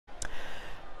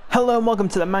Hello and welcome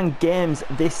to TheMan Games.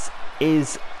 This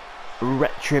is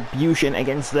Retribution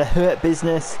against the Hurt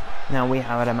Business. Now, we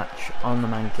have had a match on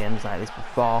TheMan Games like this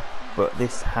before, but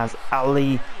this has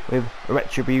Ali with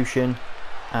Retribution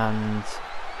and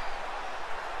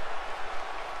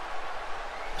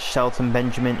Shelton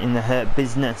Benjamin in the Hurt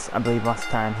Business. I believe last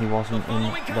time he wasn't in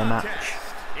the match.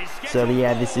 So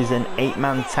yeah, this is an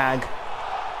 8-man tag.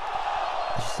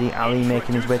 You see Ali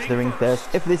making his way to the ring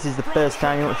first. If this is the first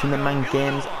time you're watching TheMan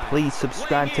Games, please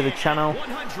subscribe to the channel.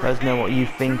 Let us know what you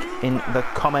think in the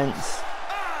comments.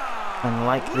 And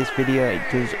like this video, it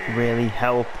does really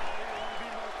help.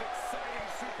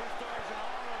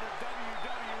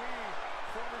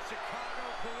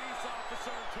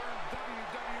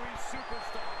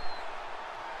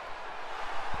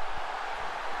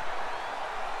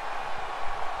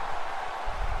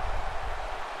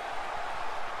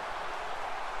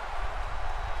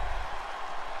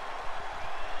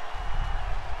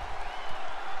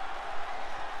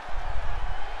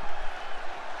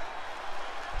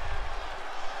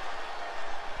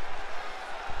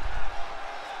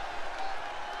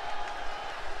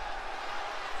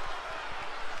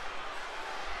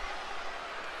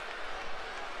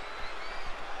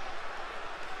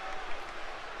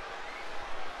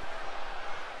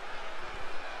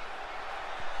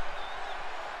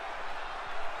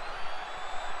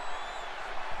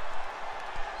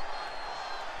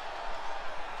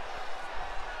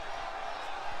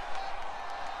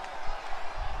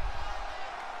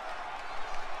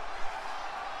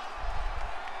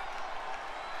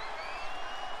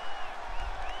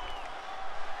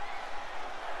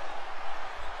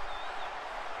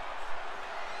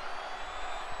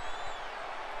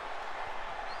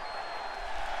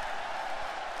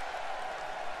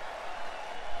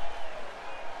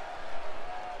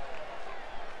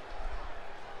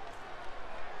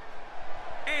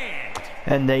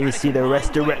 And there you see the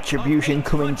rest of Retribution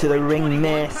coming to the ring.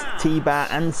 Mace, T-Bar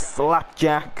and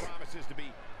Slapjack. Promises to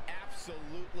be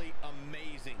absolutely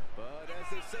amazing. But as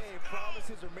they say,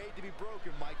 promises are made to be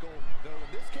broken, Michael. Though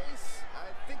in this case, I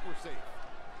think we're safe.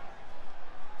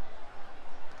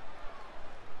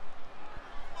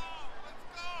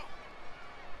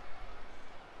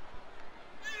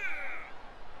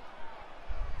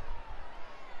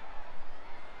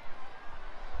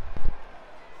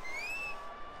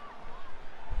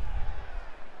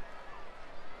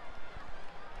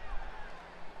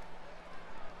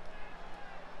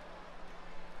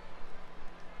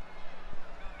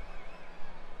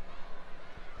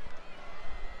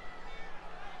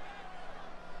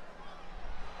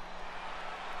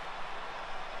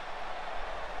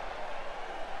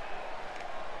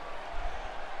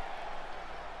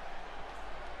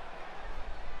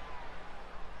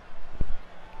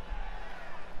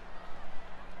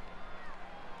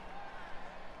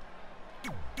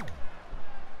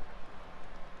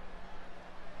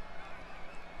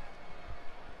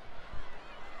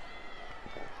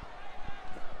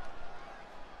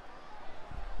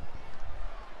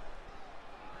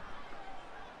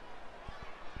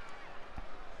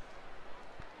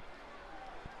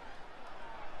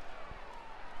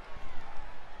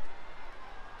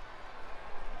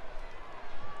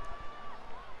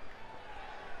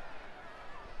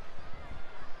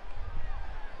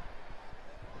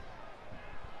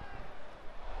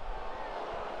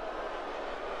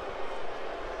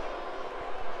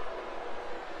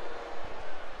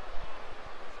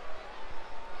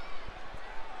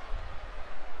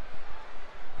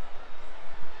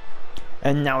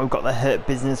 And now we've got the Hurt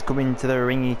Business coming to the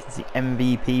ring. You can see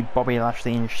MVP, Bobby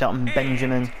Lashley and Shelton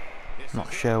Benjamin.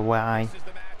 Not sure why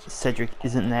Cedric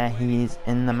isn't there. He is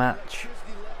in the match.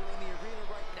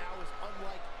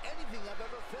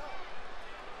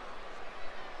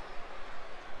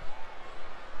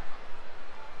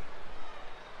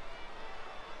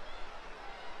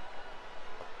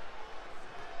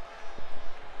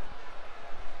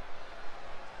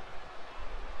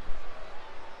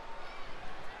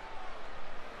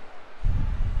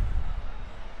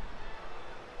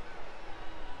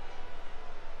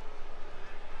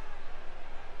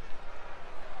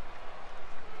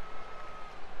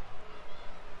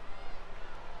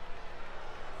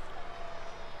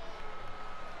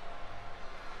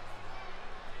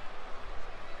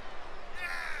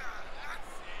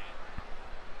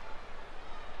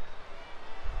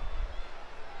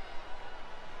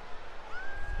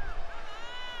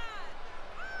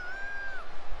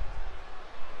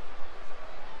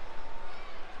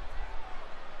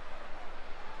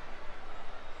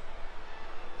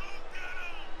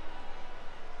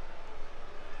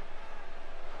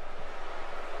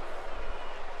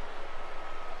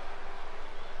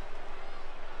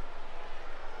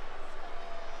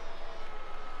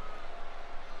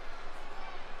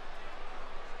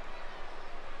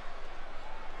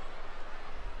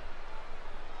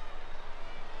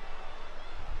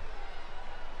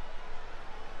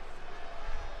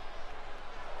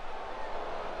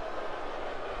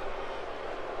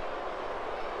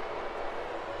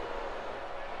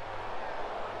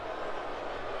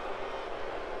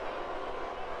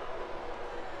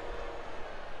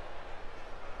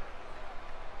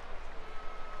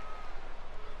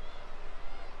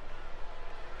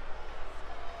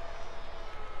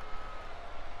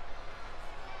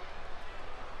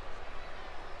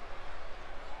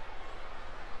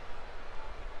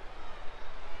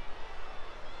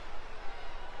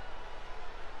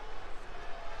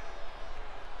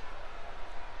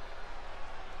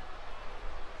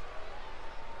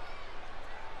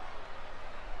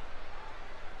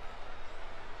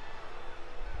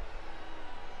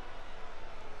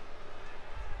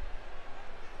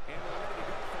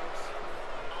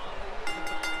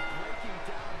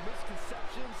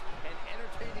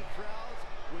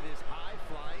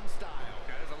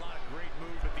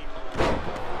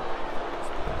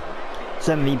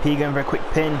 MVP going for a quick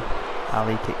pin.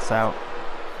 Ali kicks out.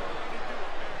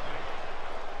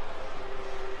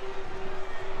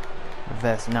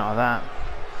 Reversing out of that.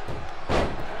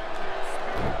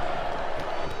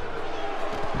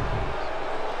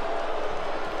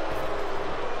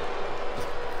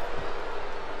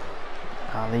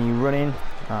 Ali running.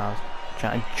 Oh,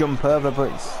 trying to jump over,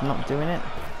 but it's not doing it.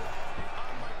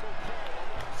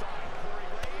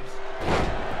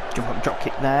 Jump up, drop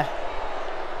kick there.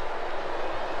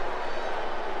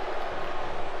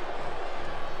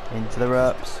 Into the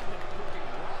ropes.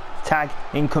 Tag.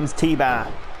 In comes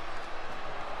T-Bar.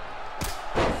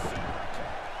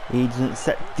 He doesn't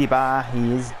set the bar,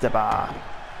 he is the bar.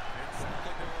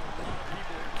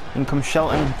 In comes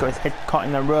Shelton, got his head caught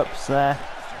in the ropes there.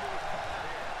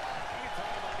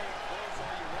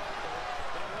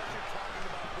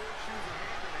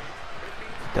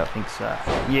 Don't think so.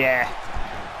 Yeah!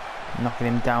 Knocking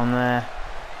him down there.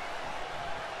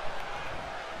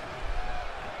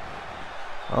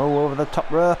 Oh, over the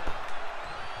top rope.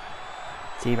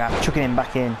 T-Bar chucking him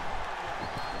back in.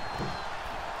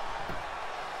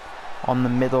 On the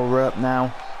middle rope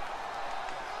now.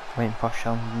 Waiting for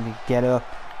Shelton to get up.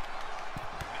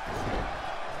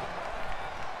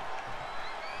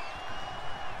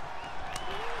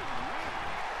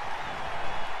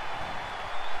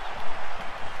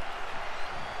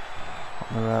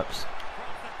 On the ropes.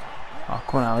 Oh,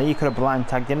 come on, Ali, you could have blind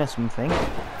tagged in or something.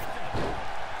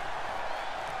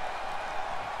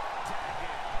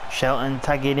 Shelton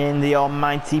tagging in the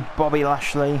almighty Bobby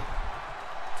Lashley.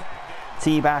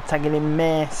 T-Bar tagging in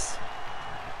Mace.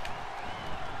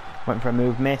 Went for a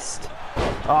move, missed.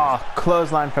 Oh,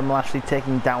 clothesline from Lashley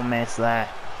taking down Mace there.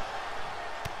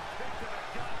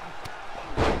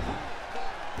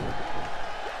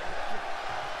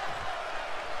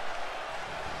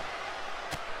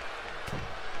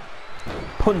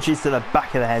 Punches to the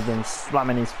back of the head and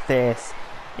slamming his face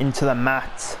into the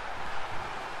mat.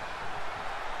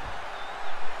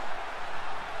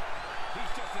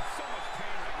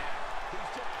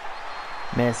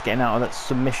 Mace getting out of that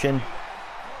submission.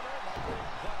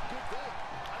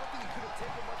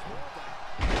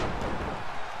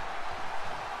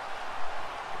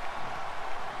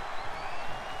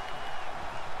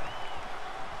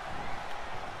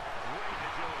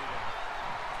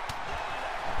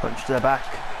 Punch to the back.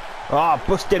 Oh,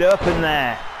 busted open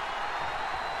there.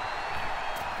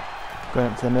 Going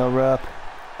up to the middle rope.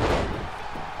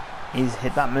 He's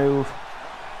hit that move.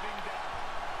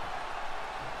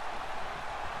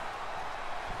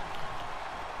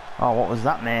 Oh, what was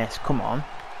that, Mace? Come on.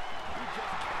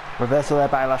 Reversal there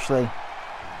by Lashley.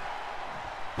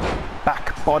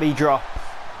 Back body drop.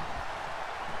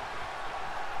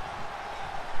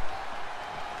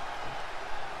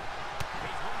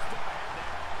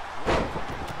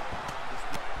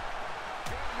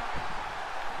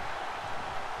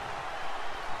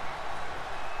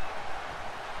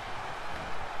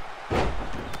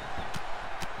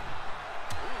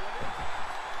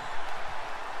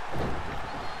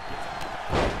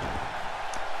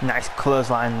 Nice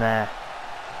clothesline there.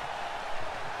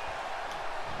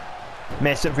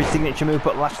 Mason for his signature move,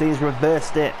 but Lashley has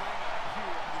reversed it.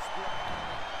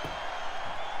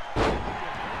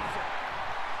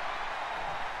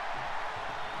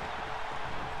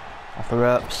 Off the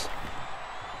ropes.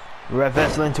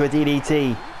 Reversal into a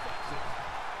DDT.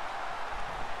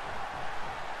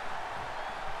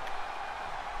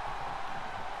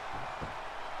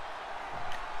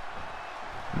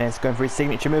 Mace going for his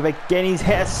signature move again. He's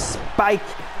hit a spike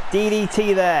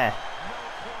DDT there.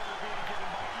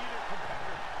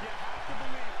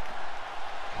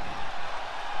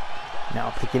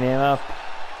 Now picking him up.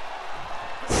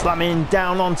 Slamming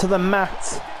down onto the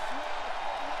mat.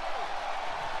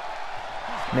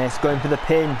 Mace going for the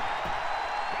pin.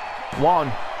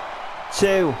 1,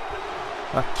 2.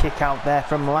 A kick out there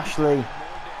from Lashley.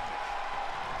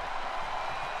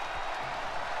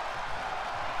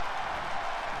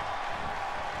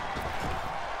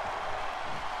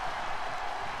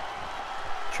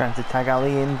 Trying to tag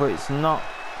Ali in, but it's not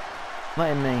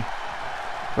letting me.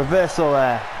 Reversal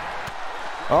there.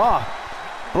 Oh,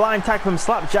 blind tag from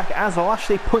Slapjack as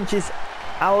Lashley punches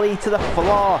Ali to the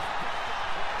floor.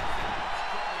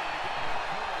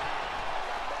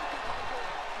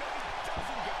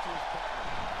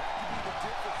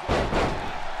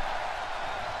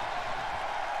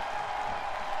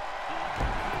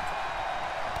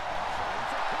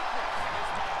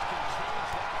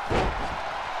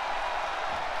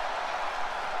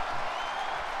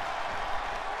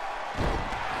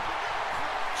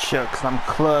 Chokeslam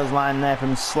clothesline there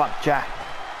from Slapjack.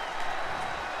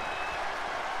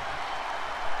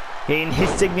 In his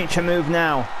signature move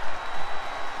now.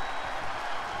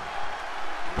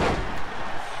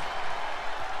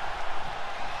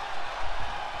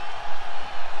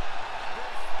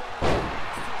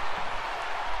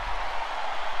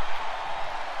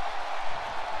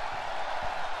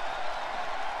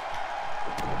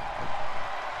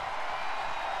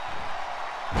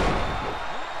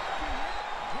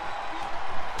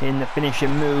 In the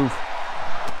finishing move,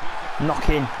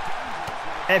 knocking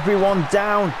everyone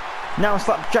down. Now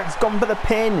Slapjack's gone for the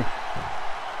pin.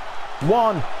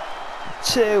 1,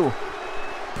 2,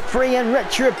 3, and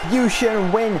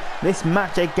Retribution win this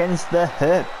match against the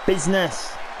Hurt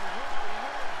Business.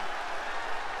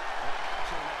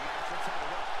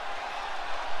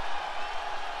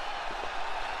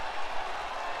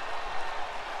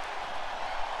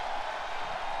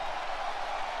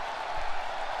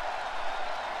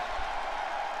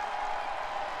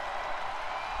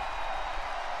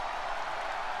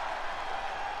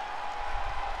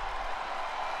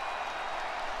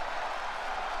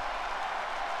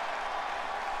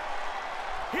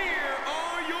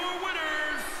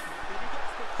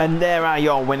 And there are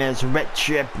your winners,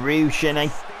 Retribution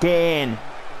again.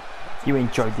 If you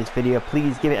enjoyed this video,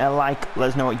 please give it a like. Let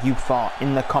us know what you thought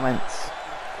in the comments.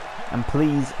 And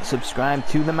please subscribe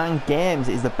to TheMan Games.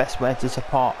 It is the best way to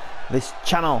support this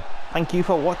channel. Thank you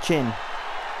for watching.